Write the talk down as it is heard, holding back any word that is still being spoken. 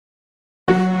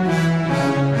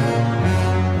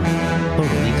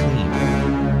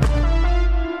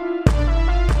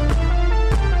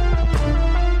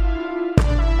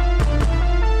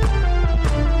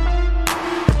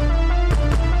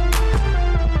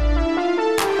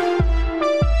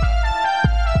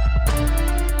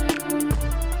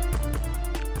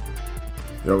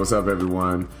Yo, what's up,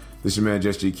 everyone? This is your man,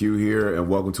 Just GQ here, and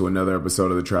welcome to another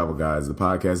episode of The Travel Guys, the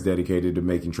podcast dedicated to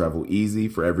making travel easy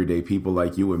for everyday people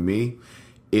like you and me.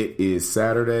 It is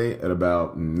Saturday at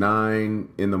about 9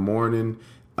 in the morning.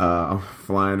 I'm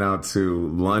flying out to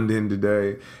London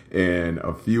today in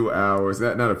a few hours.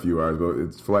 Not a few hours, but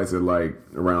it's flights at like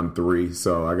around 3.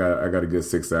 So I got a good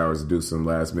 6 hours to do some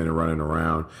last minute running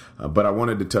around. But I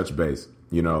wanted to touch base.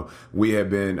 You know,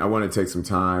 I want to take some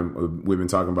time. We've been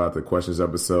talking about the questions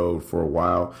episode for a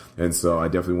while. And so I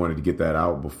definitely wanted to get that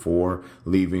out before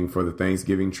leaving for the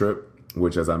Thanksgiving trip,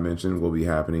 which, as I mentioned, will be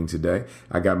happening today.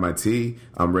 I got my tea.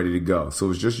 I'm ready to go. So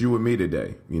it's just you and me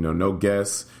today. You know, no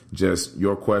guests, just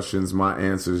your questions, my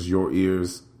answers, your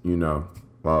ears, you know,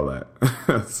 all that.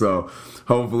 So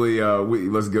hopefully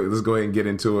let's go ahead and get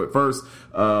into it. First,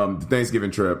 the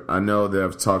Thanksgiving trip. I know that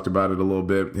I've talked about it a little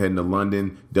bit, heading to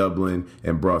London, Dublin,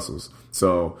 and Brussels.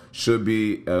 So should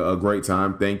be a great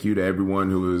time. Thank you to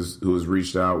everyone who has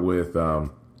reached out with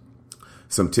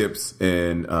some tips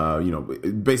and,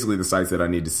 basically the sites that I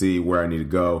need to see, where I need to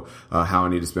go, how I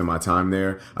need to spend my time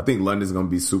there. I think London's going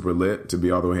to be super lit, to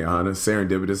be all the way honest.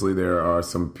 Serendipitously, there are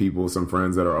some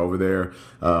friends that are over there,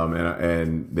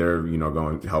 and they're,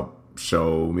 going to help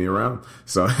show me around.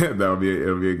 So it'll be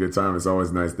a good time. It's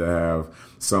always nice to have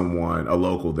someone, a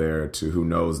local there who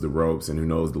knows the ropes and who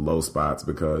knows the low spots,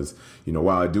 because,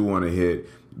 while I do want to hit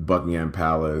Buckingham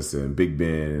Palace and Big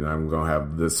Ben, and I'm going to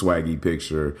have the swaggy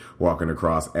picture walking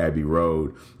across Abbey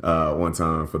Road one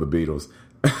time for the Beatles.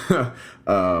 I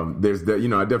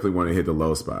definitely want to hit the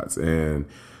low spots, and,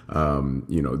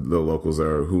 the locals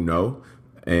are who know.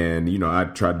 And, I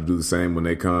try to do the same when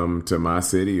they come to my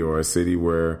city or a city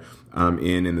where I'm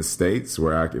in the States,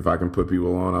 where if I can put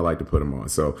people on, I like to put them on.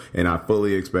 So, and I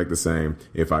fully expect the same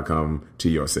if I come to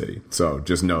your city. So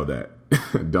just know that.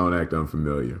 Don't act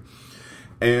unfamiliar.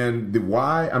 And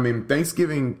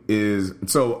Thanksgiving is,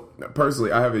 so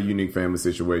personally, I have a unique family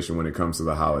situation when it comes to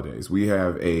the holidays. We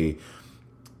have a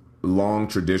long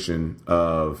tradition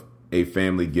of a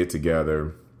family get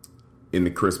together in the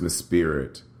Christmas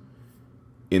spirit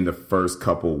in the first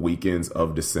couple weekends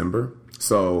of December.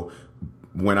 So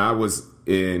when I was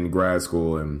in grad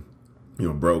school and,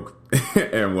 broke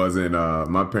and wasn't,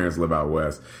 my parents live out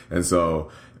west. And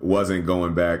so wasn't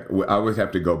going back. I would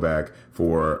have to go back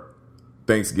for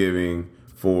Thanksgiving,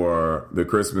 for the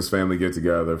Christmas family get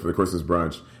together, for the Christmas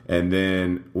brunch, and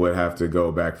then would have to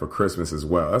go back for Christmas as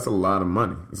well. That's a lot of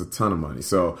money. It's a ton of money.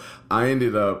 So I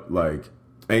ended up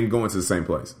and going to the same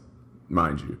place,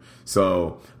 mind you.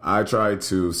 So I tried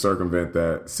to circumvent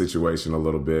that situation a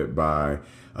little bit by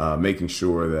making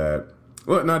sure that,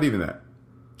 well, not even that.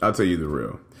 I'll tell you the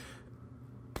real.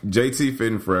 JT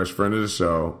Fit and Fresh, friend of the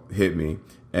show, hit me.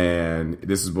 And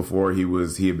this is before he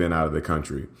had been out of the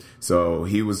country. So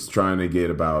he was trying to get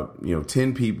about,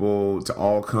 10 people to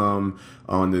all come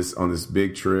on this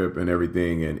big trip and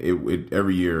everything. And it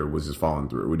every year was just falling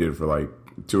through. We did it for like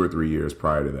 2 or 3 years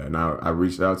prior to that. And I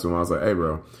reached out to him. I was like, hey,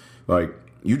 bro,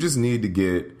 you just need to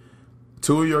get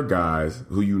 2 of your guys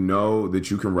who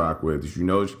that you can rock with, that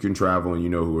that you can travel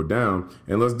and who are down,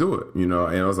 and let's do it, And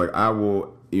I was like, I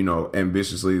will,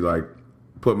 ambitiously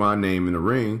put my name in the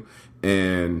ring.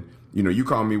 And, you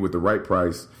call me with the right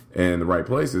price and the right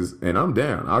places, and I'm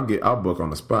down. I'll book on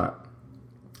the spot.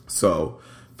 So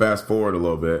fast forward a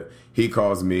little bit. He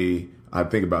calls me, I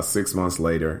think about 6 months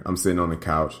later. I'm sitting on the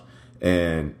couch,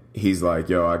 and he's like,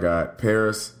 yo, I got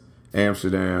Paris,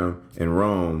 Amsterdam, and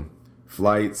Rome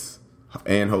flights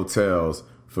and hotels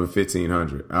for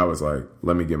 $1,500. I was like,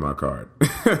 let me get my card.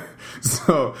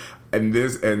 So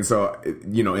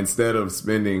instead of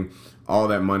spending all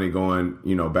that money going,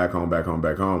 back home,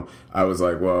 I was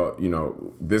like, well,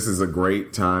 this is a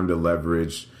great time to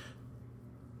leverage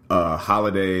a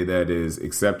holiday that is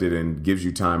accepted and gives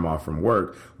you time off from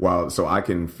work, so I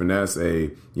can finesse a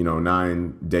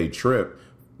 9-day trip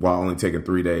while only taking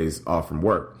 3 days off from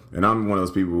work. And I'm one of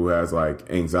those people who has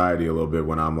anxiety a little bit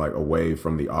when I'm away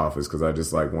from the office, because I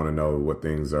just want to know what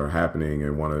things are happening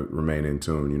and want to remain in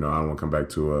tune. I don't want to come back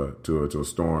to a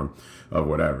storm of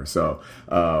whatever. So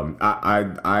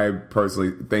I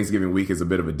personally, Thanksgiving week is a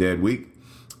bit of a dead week.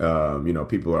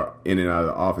 People are in and out of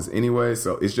the office anyway,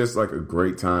 so it's just a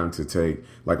great time to take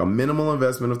a minimal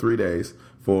investment of 3 days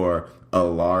for a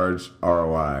large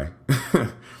ROI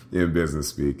in business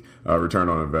speak, return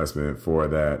on investment for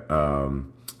that.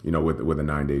 With a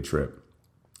 9-day trip.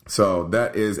 So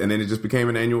that is, and then it just became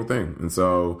an annual thing. And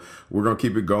so we're going to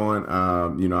keep it going.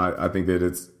 I think that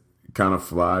it's kind of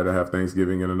fly to have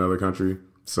Thanksgiving in another country.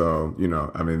 So,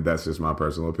 that's just my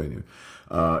personal opinion.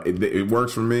 It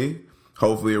works for me.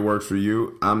 Hopefully it works for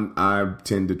you. I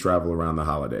tend to travel around the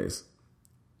holidays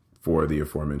for the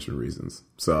aforementioned reasons.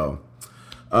 So,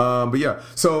 but yeah,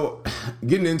 so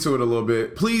getting into it a little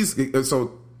bit, please.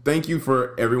 So thank you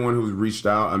for everyone who's reached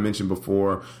out. I mentioned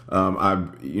before,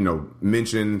 I've,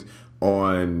 mentioned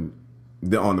on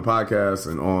the podcast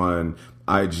and on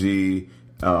IG,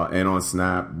 and on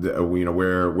Snap,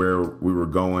 where we were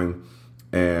going.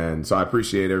 And so I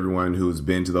appreciate everyone who's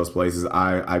been to those places.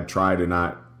 I try to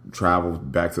not travel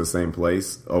back to the same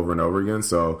place over and over again.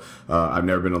 So I've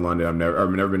never been to London. I've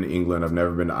never been to England. I've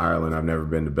never been to Ireland. I've never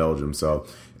been to Belgium. So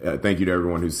thank you to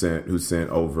everyone who sent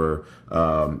over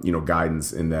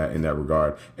guidance in that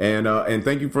regard. And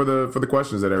thank you for the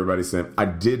questions that everybody sent. I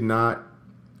did not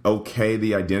okay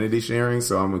the identity sharing,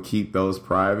 so I'm gonna keep those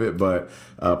private. But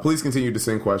please continue to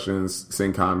send questions,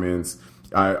 send comments.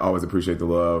 I always appreciate the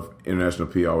love. International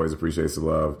P always appreciates the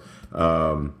love.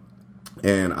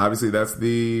 And obviously that's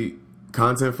the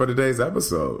content for today's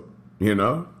episode,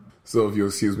 So if you'll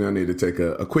excuse me, I need to take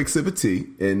a quick sip of tea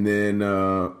and then,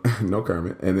 no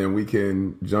Kermit, and then we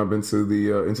can jump into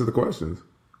the questions.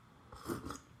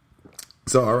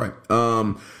 So, all right.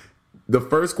 The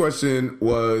first question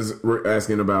was, we're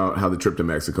asking about how the trip to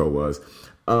Mexico was.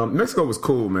 Mexico was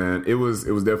cool, man. It was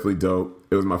definitely dope.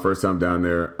 It was my first time down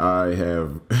there.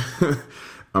 I've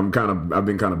been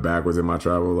kind of backwards in my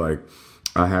travel. Like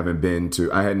I hadn't been to,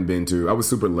 I was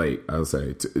super late, I would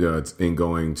say, in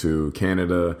going to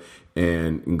Canada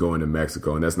and in going to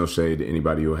Mexico. And that's no shade to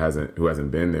anybody who hasn't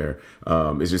been there.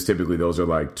 It's just typically those are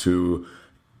like two,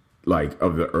 like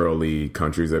of the early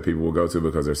countries that people will go to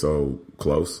because they're so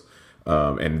close.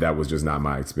 And that was just not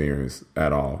my experience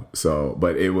at all. So,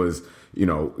 but it was,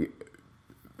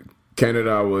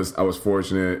 Canada, I was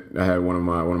fortunate. I had one of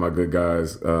my good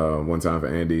guys, one time for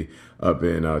Andy up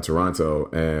in Toronto,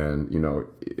 and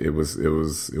it was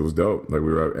dope. Like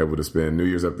we were able to spend New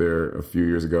Year's up there a few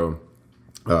years ago.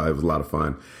 It was a lot of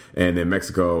fun. And in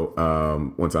Mexico,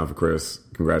 one time for Chris,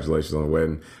 congratulations on the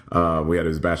wedding. We had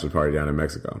his bachelor party down in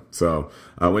Mexico. So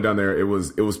I went down there. It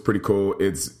was pretty cool.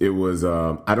 It was,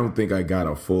 I don't think I got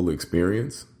a full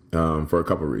experience, for a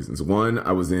couple of reasons. One,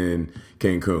 I was in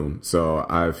Cancun. So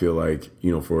I feel like,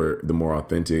 for the more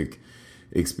authentic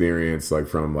experience, like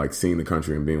from like seeing the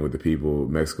country and being with the people,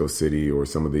 Mexico City or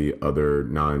some of the other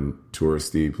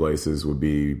non-touristy places would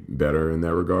be better in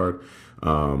that regard.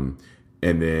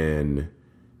 And then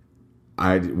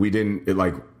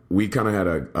we kind of had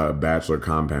a bachelor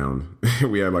compound.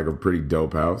 We had like a pretty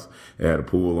dope house. It had a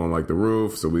pool on like the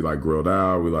roof. So we like grilled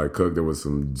out, we like cooked. There was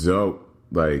some dope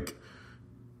like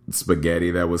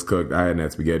spaghetti that was cooked. I hadn't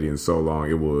had spaghetti in so long.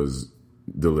 It was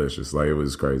delicious. Like it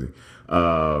was crazy.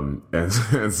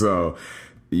 And so,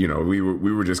 we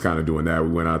were just kind of doing that. We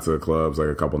went out to the clubs like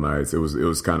a couple nights. It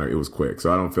was quick.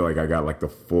 So I don't feel like I got like the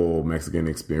full Mexican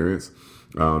experience.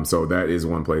 So that is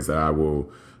one place that I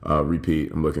will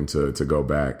repeat. I'm looking to go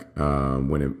back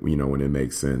when it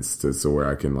makes sense so where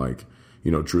I can like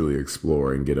truly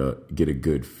explore and get a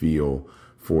good feel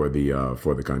for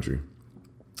the country.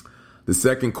 The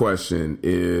second question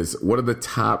is, what are the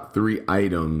top 3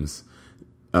 items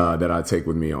that I take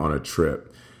with me on a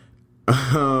trip?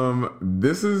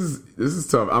 This is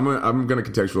tough. I'm gonna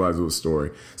contextualize with a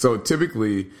story. So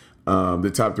typically,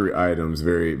 the top 3 items,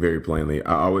 very, very plainly,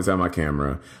 I always have my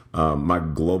camera, my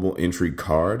global entry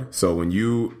card. So when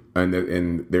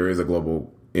and there is a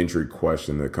global entry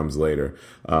question that comes later,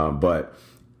 but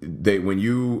when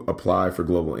you apply for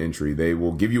global entry, they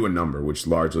will give you a number, which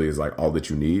largely is like all that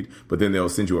you need, but then they'll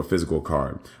send you a physical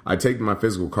card. I take my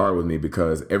physical card with me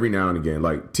because every now and again,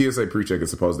 like TSA PreCheck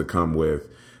is supposed to come with,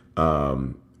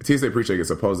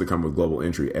 global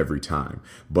entry every time,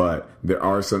 but there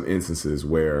are some instances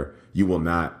where you will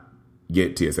not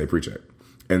get TSA PreCheck.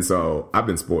 And so I've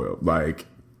been spoiled. Like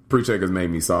PreCheck has made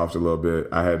me soft a little bit.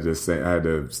 I had to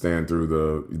stand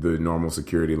through the normal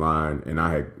security line, and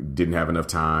I didn't have enough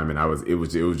time, and it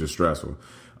was just stressful.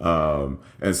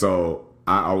 And so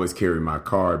I always carry my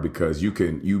card because you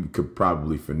could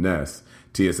probably finesse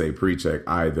TSA PreCheck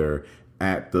either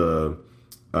at the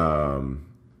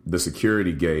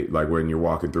security gate, like when you're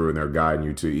walking through and they're guiding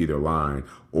you to either line,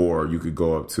 or you could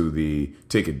go up to the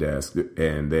ticket desk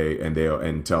and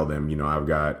they'll tell them,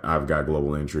 I've got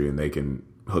global entry, and they can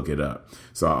hook it up.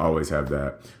 So I always have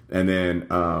that. And then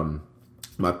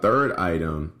my third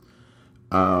item,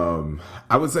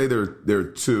 I would say there are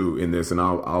 2 in this, and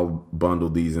I'll bundle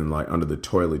these in like under the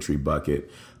toiletry bucket.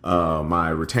 My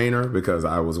retainer, because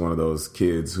I was one of those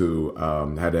kids who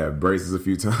had to have braces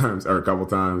a couple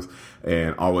times,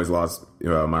 and always lost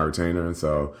my retainer. And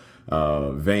so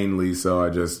vainly so, I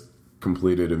just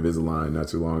completed Invisalign not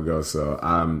too long ago. So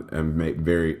I'm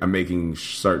making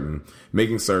certain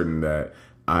that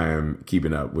I am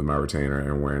keeping up with my retainer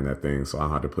and wearing that thing, so I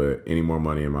don't have to put any more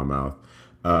money in my mouth.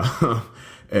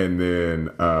 And then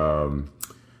I'm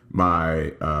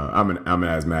an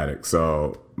asthmatic,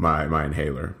 so my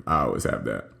inhaler, I always have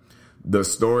that. The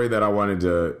story that I wanted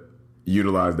to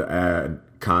utilize to add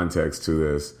context to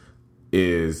this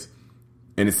is,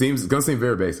 and it's going to seem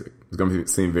very basic. It's going to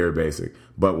seem very basic,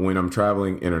 but when I'm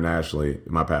traveling internationally,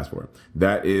 my passport,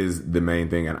 that is the main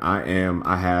thing. And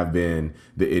I have been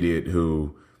the idiot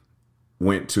who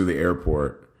went to the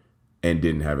airport and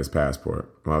didn't have his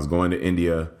passport. When I was going to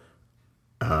India,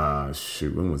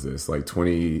 when was this? Like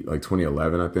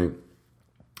 2011, I think.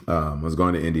 I was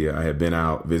going to India. I had been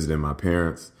out visiting my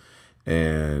parents,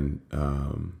 and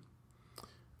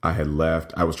I had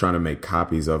left. I was trying to make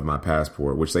copies of my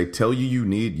passport, which they tell you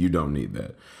need. You don't need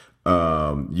that.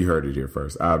 You heard it here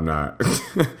first. I'm not.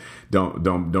 don't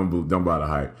buy the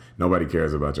hype. Nobody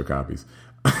cares about your copies.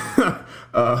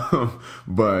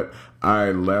 But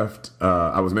I left.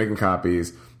 I was making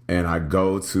copies, and I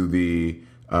go to the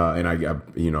and I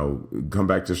come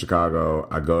back to Chicago.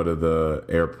 I go to the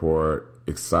airport,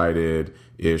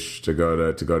 excited-ish to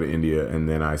go to India, and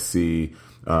then I see.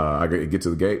 I get to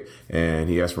the gate, and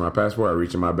he asked for my passport. I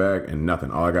reach in my bag, and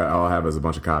nothing. All I have is a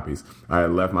bunch of copies. I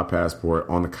had left my passport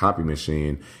on the copy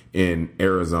machine in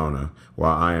Arizona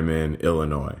while I am in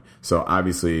Illinois. So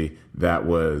obviously that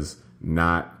was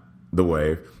not the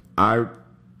wave. I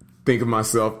think of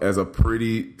myself as a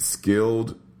pretty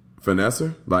skilled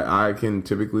finesser. Like, I can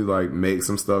typically make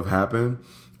some stuff happen.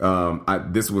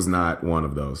 This was not one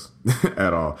of those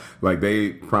at all. Like, they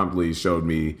promptly showed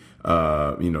me,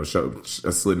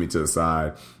 slid me to the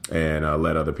side and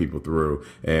let other people through,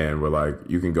 and were like,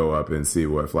 you can go up and see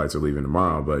what flights are leaving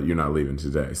tomorrow, but you're not leaving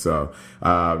today. So,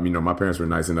 my parents were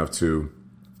nice enough to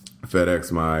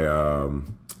FedEx my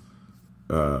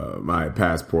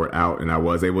passport out, and I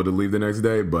was able to leave the next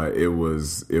day, but it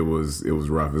was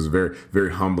rough. It was a very,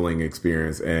 very humbling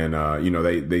experience. And,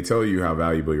 they tell you how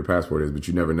valuable your passport is, but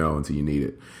you never know until you need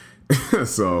it.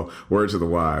 So, word to the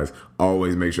wise,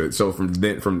 always make sure. So from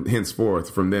then on,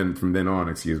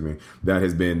 that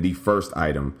has been the first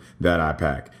item that I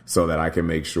pack, so that I can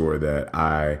make sure that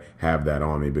I have that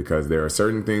on me, because there are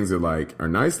certain things that are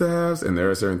nice to have, and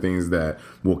there are certain things that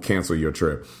will cancel your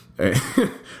trip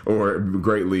or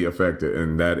greatly affect it.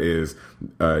 And that is,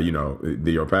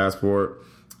 your passport,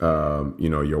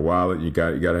 your wallet. You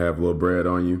got to have a little bread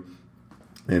on you.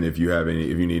 And if you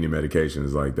need any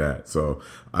medications like that. So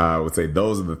I would say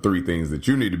those are the three things that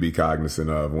you need to be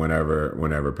cognizant of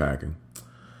whenever packing.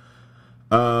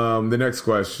 The next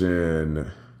question,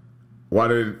 why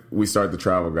did we start the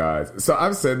travel guides? So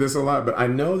I've said this a lot, but I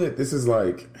know that this is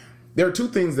there are two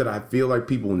things that I feel like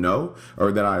people know,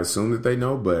 or that I assume that they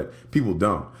know, but people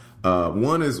don't.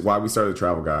 One is why we started the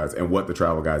travel guides and what the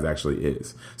travel guides actually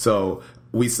is. So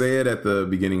we say it at the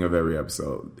beginning of every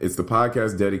episode. It's the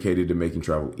podcast dedicated to making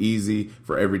travel easy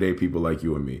for everyday people like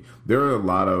you and me. There are a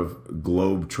lot of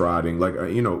globe trotting,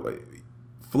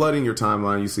 flooding your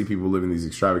timeline. You see people living these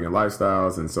extravagant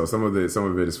lifestyles, and so some of it is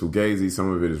fugazi, some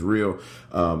of it is real.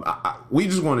 We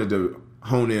just wanted to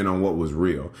hone in on what was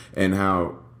real and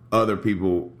how other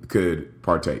people could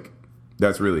partake.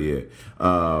 That's really it.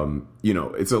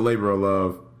 It's a labor of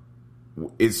love.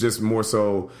 It's just more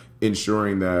so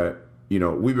ensuring that,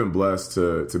 we've been blessed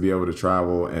to be able to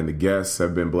travel, and the guests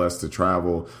have been blessed to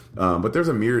travel. But there's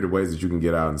a myriad of ways that you can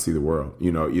get out and see the world.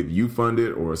 If you fund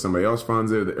it or somebody else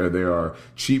funds it, or there are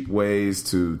cheap ways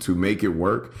to make it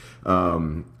work. But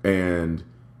you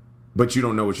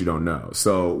don't know what you don't know.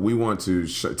 So we want to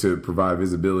provide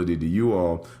visibility to you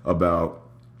all about,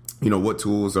 what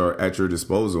tools are at your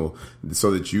disposal so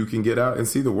that you can get out and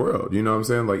see the world. You know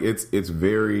what I'm saying? It's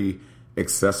very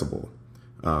accessible.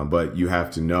 But you have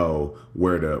to know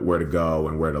where to go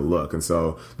and where to look. And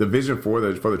so the vision for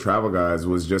the travel guides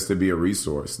was just to be a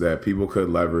resource that people could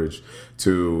leverage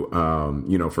to,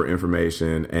 for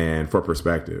information and for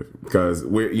perspective, because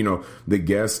the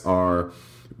guests are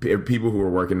people who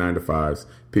are working 9 to 5s,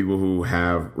 people who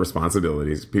have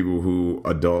responsibilities, people who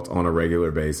adult on a regular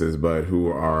basis, but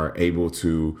who are able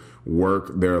to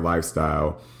work their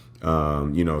lifestyle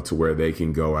to where they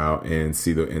can go out and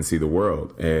see the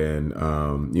world. And,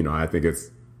 I think it's,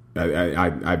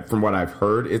 I from what I've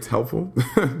heard, it's helpful,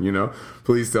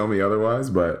 please tell me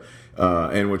otherwise, but,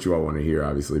 and what you all want to hear,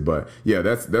 obviously. But yeah,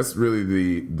 that's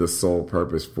really the sole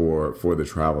purpose for the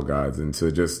travel guides, and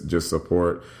to just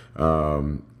support,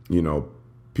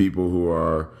 people who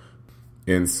are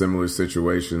in similar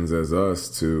situations as us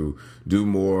to do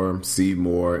more, see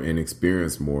more, and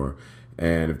experience more.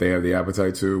 And if they have the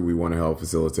appetite to, we want to help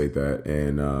facilitate that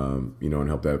and, and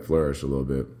help that flourish a little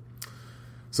bit.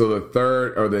 So the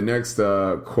third or the next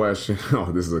question.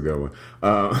 Oh, this is a good one.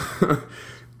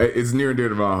 It's near and dear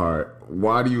to my heart.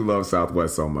 Why do you love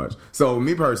Southwest so much? So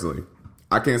me personally,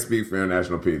 I can't speak for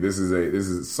International P. This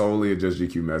is solely a Just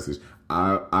GQ message.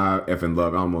 I effing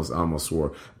love. I almost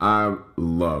swore. I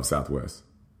love Southwest.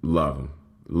 Love them.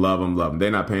 Love them. Love them.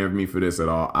 They're not paying me for this at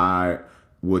all. I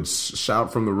would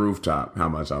shout from the rooftop how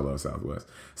much I love Southwest.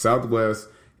 Southwest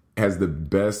has the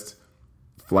best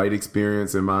flight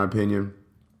experience, in my opinion.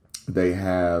 They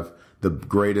have the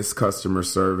greatest customer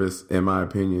service, in my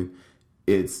opinion.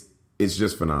 It's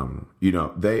just phenomenal. You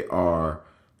know, they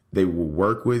will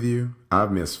work with you.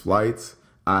 I've missed flights.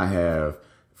 I have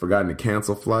forgotten to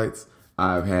cancel flights.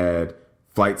 I've had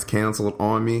flights canceled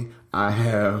on me. Any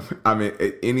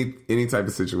type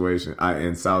of situation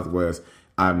in Southwest,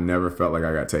 I've never felt like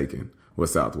I got taken with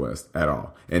Southwest at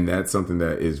all. And that's something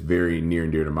that is very near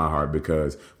and dear to my heart,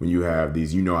 because when you have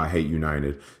these, I hate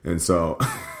United. And so,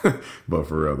 but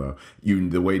for real though,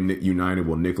 the way United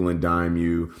will nickel and dime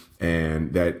you,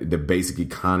 and that the basic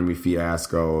economy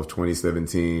fiasco of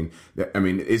 2017,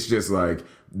 it's just like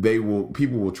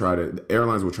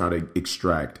airlines will try to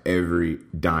extract every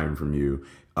dime from you,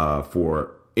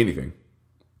 for anything.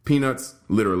 Peanuts,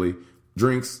 literally.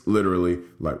 Drinks, literally.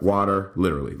 Like water,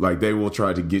 literally. Like they will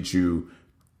try to get you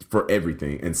for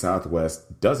everything, and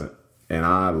Southwest doesn't. And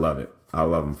I love it. I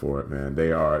love them for it, man.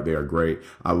 They are great.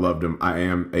 I loved them. I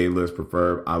am A-list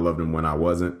preferred. I loved them when I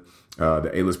wasn't. The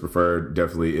A-list preferred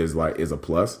definitely is a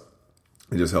plus.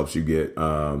 It just helps you get,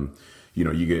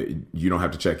 you don't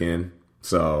have to check in.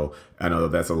 So I know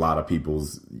that's a lot of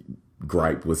people's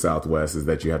gripe with Southwest, is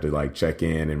that you have to like check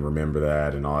in and remember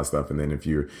that and all that stuff. And then if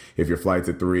your flight's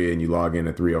at 3 and you log in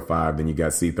at 3:05, then you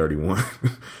got C31.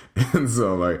 And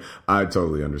so like, I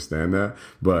totally understand that.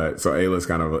 But so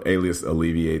A-list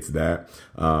alleviates that.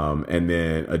 And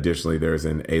then additionally, there's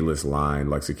an A-list line,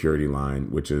 like security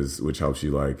line, which helps you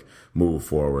like move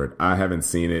forward. I haven't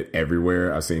seen it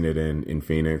everywhere. I've seen it in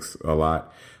Phoenix a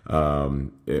lot.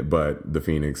 But the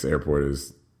Phoenix airport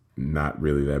is not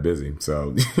really that busy,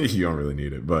 so you don't really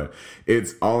need it. But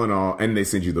it's all in all, and they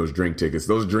send you those drink tickets.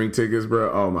 Those drink tickets, bro.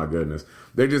 Oh my goodness,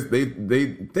 they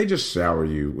just shower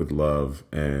you with love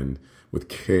and with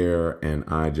care, and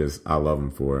I love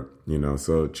them for it. You know,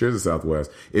 so cheers to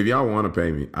Southwest. If y'all want to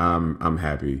pay me, I'm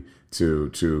happy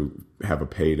to have a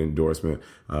paid endorsement,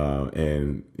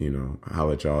 and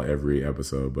holler at y'all every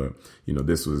episode. But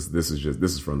this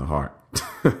is from the heart.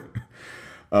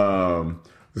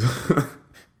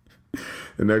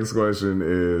 The next question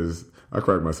is, I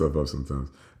crack myself up sometimes.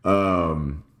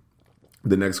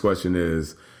 The next question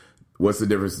is, what's the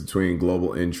difference between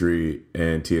global entry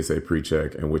and TSA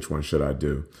PreCheck, and which one should I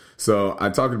do? So I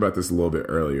talked about this a little bit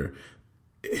earlier.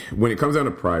 When it comes down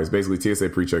to price, basically TSA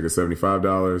PreCheck is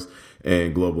 $75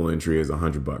 and global entry is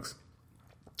 $100.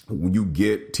 You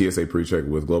get TSA PreCheck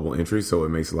with global entry, so it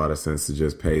makes a lot of sense to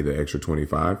just pay the extra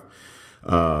 $25.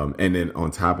 And then on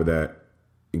top of that,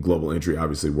 global entry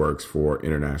obviously works for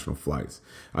international flights.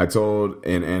 I told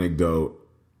an anecdote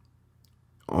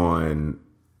on,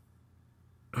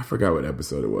 I forgot what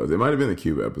episode it was. It might have been the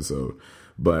Cube episode,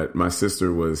 but my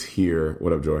sister was here.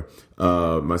 What up, Joy?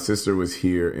 My sister was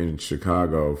here in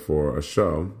Chicago for a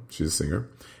show. She's a singer.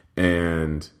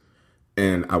 And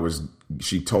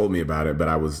she told me about it, but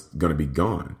I was going to be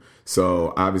gone.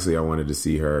 So obviously I wanted to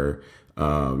see her,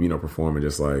 perform and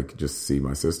just see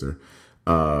my sister.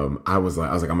 I was like,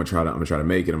 I'm gonna try to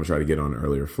make it. I'm gonna try to get on an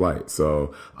earlier flight.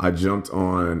 So I jumped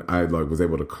on. I was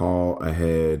able to call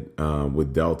ahead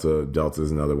with Delta. Delta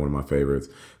is another one of my favorites.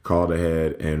 Called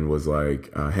ahead and was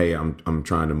like, hey, I'm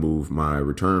trying to move my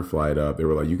return flight up. They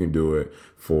were like, you can do it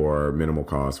for minimal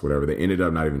cost, whatever. They ended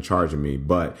up not even charging me,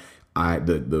 but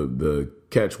the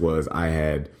catch was I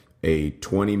had a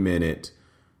 20-minute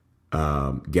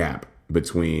gap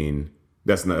between.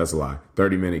 That's a lie.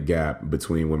 30-minute gap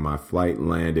between when my flight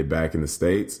landed back in the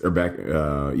States, back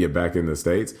in the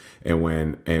States, and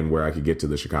where I could get to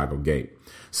the Chicago gate.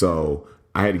 So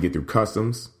I had to get through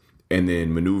customs and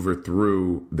then maneuver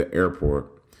through the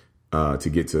airport to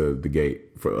get to the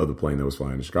gate for the other plane that was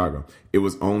flying to Chicago. It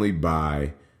was only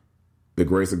by the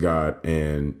grace of God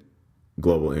and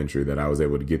global entry that I was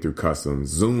able to get through customs,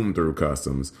 zoom through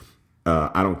customs.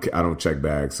 I don't check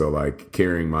bags, so like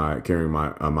carrying my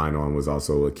mine on was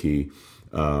also a key.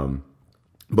 But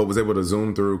was able to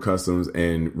zoom through customs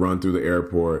and run through the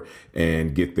airport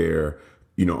and get there,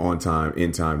 on time,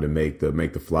 in time to make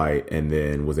the flight, and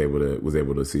then was able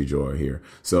to see Joy here.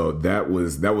 So that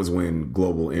was when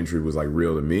global entry was like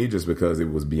real to me, just because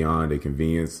it was beyond a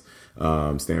convenience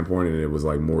standpoint, and it was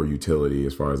like more utility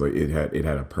as far as like it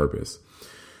had a purpose.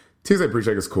 TSA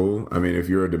PreCheck is cool. I mean, if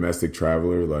you're a domestic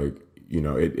traveler, like,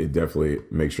 it definitely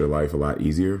makes your life a lot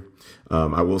easier.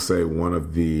 I will say one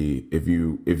of the, if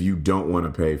you don't want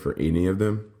to pay for any of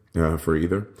them, for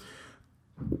either,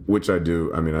 which I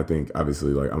do. I mean, I think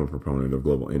obviously, like, I'm a proponent of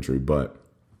global entry, but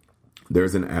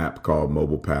there's an app called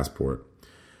Mobile Passport.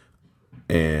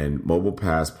 And Mobile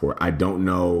Passport, I don't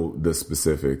know the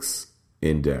specifics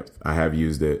in depth. I have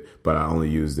used it, but I only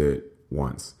used it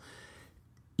once.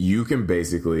 You can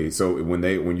basically, so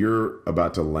when you're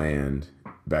about to land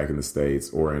back in the States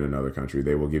or in another country,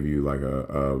 they will give you like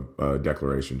a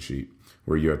declaration sheet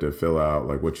where you have to fill out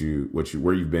like where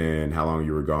you've been, how long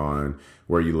you were gone,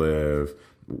 where you live,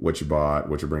 what you bought,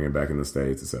 what you're bringing back in the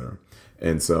States, etc.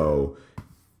 And so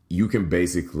you can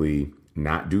basically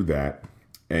not do that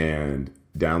and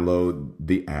download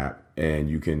the app, and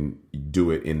you can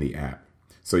do it in the app.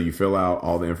 So you fill out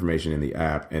all the information in the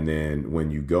app, and then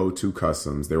when you go to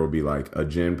customs, there will be like a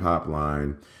Gen Pop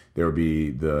line, there will be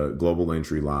the global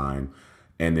entry line,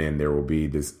 and then there will be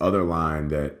this other line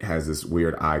that has this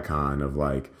weird icon of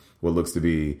like what looks to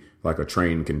be like a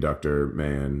train conductor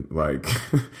man, like,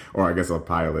 or I guess a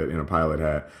pilot in a pilot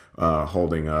hat,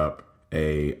 holding up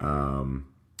a, and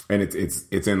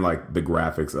it's in like the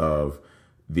graphics of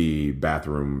the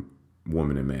bathroom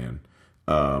woman and man.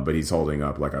 But he's holding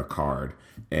up like a card,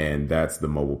 and that's the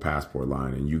Mobile Passport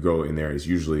line. And you go in there, it's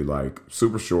usually like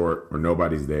super short or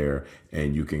nobody's there,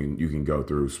 and you can go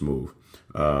through smooth.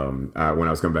 When I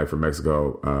was coming back from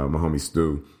Mexico, my homie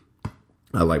Stu,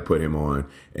 I like put him on,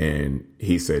 and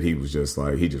he said he was just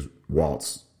like, he just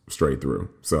waltzed straight through.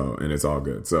 So, and it's all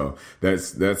good. So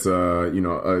that's just a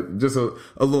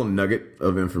little nugget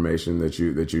of information that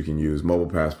you can use. Mobile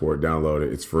Passport, download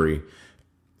it. It's free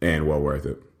and well worth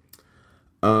it.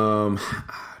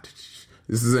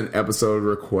 This is an episode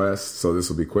request, so this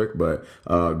will be quick, but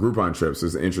Groupon trips.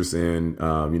 There's interest in,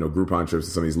 Groupon trips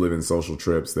and some of these live-in social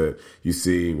trips that you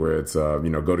see where it's, go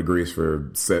to Greece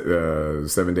for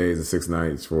 7 days and 6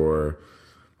 nights for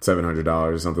 $700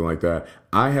 or something like that.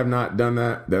 I have not done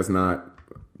that. That's not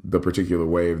the particular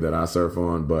wave that I surf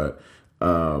on, but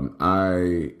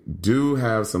I do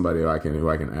have somebody who I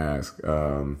can ask.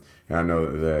 And I know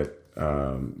that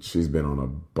she's been on a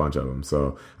bunch of them,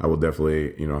 so I will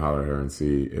definitely holler at her and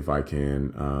see if I can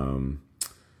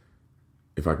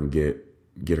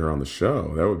get her on the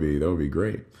show. That would be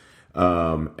great.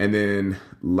 And then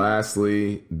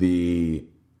lastly, the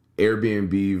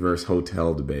Airbnb versus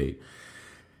hotel debate.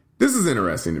 This is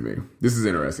interesting to me.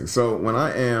 So when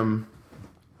I am,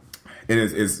 and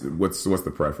it's what's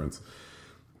the preference?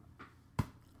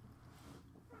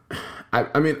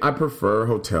 I mean, I prefer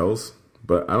hotels,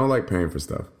 but I don't like paying for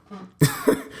stuff.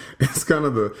 It's kind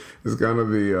of the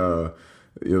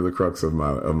the crux of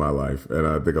my life, and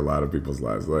I think a lot of people's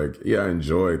lives. Like, yeah, I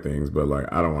enjoy things, but like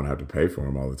I don't want to have to pay for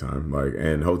them all the time. Like,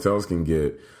 and hotels can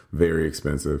get very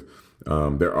expensive.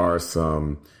 There are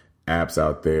some apps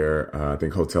out there. I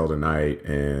think Hotel Tonight,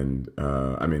 and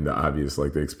the obvious,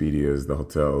 like the Expedias, the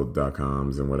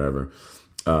Hotel.coms, and whatever,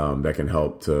 that can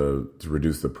help to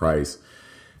reduce the price.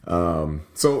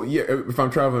 So yeah, if I'm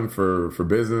traveling for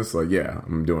business, like, yeah,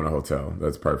 I'm doing a hotel.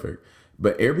 That's perfect.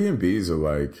 But Airbnbs are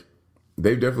like,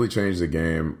 they've definitely changed the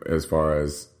game as far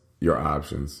as your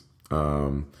options.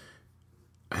 I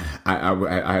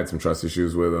had some trust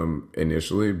issues with them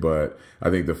initially, but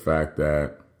I think the fact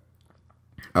that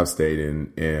I've stayed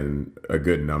in a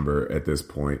good number at this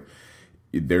point,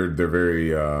 they're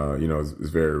very, it's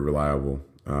very reliable.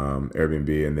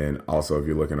 Airbnb. And then also, if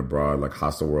you're looking abroad, like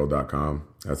hostelworld.com,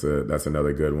 that's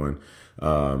another good one,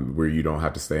 where you don't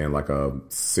have to stay in like a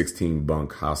 16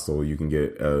 bunk hostel. You can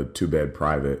get a 2-bed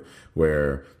private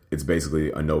where it's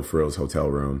basically a no frills hotel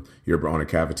room. You're on a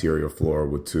cafeteria floor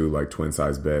with 2 like twin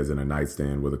size beds and a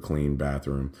nightstand with a clean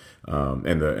bathroom.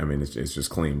 It's just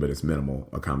clean, but it's minimal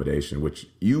accommodation, which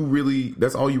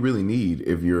that's all you really need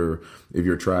if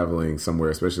you're traveling somewhere,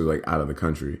 especially like out of the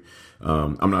country.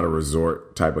 I'm not a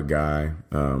resort type of guy.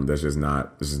 This is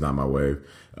not my wave.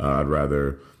 I'd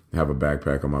rather have a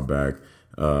backpack on my back,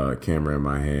 camera in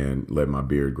my hand, let my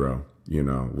beard grow,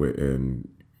 in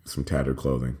some tattered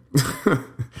clothing.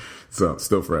 So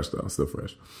still fresh though, still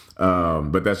fresh.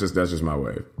 But that's just my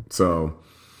wave. So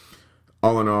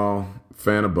all in all,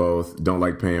 fan of both. Don't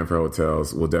like paying for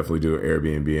hotels. We'll definitely do an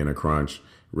Airbnb in a crunch.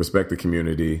 Respect the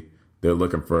community. They're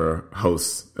looking for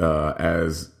hosts,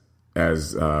 as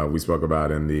we spoke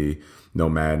about in the No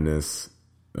Madness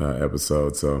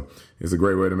episode. So it's a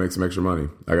great way to make some extra money.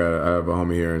 I have a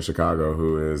homie here in Chicago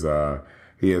who is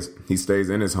he stays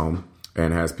in his home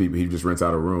and has people. He just rents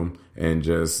out a room and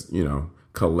just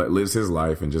lives his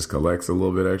life and just collects a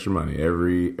little bit extra money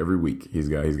every week. He's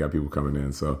got people coming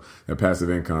in, so that passive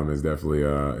income is definitely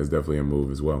a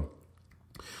move as well.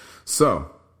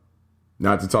 So,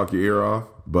 not to talk your ear off,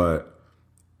 but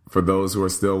for those who are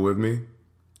still with me,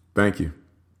 thank you.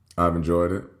 I've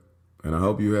enjoyed it, and I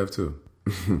hope you have too.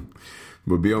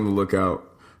 But be on the lookout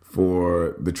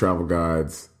for the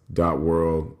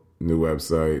travelguides.world new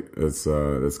website.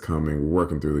 It's coming. We're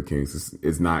working through the kinks.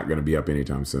 It's not going to be up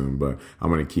anytime soon, but I'm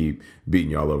going to keep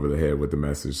beating y'all over the head with the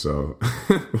message. So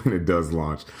when it does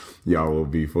launch, y'all will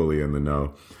be fully in the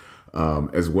know.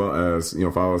 As well as,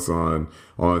 follow us on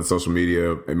social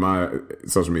media. And my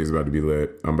social media is about to be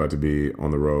lit. I'm about to be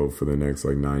on the road for the next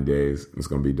 9 days. It's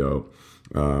going to be dope.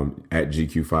 At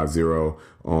GQ50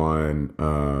 on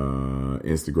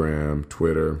Instagram,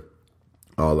 Twitter,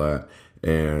 all that,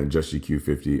 and just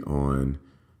GQ50 on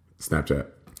Snapchat.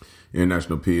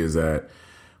 International P is at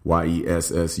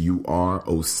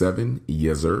YESSUR07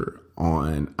 Yeser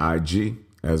on IG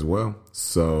as well.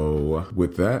 So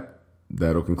with that,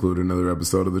 that'll conclude another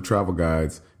episode of the Travel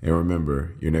Guides. And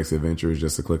remember, your next adventure is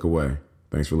just a click away.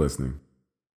 Thanks for listening.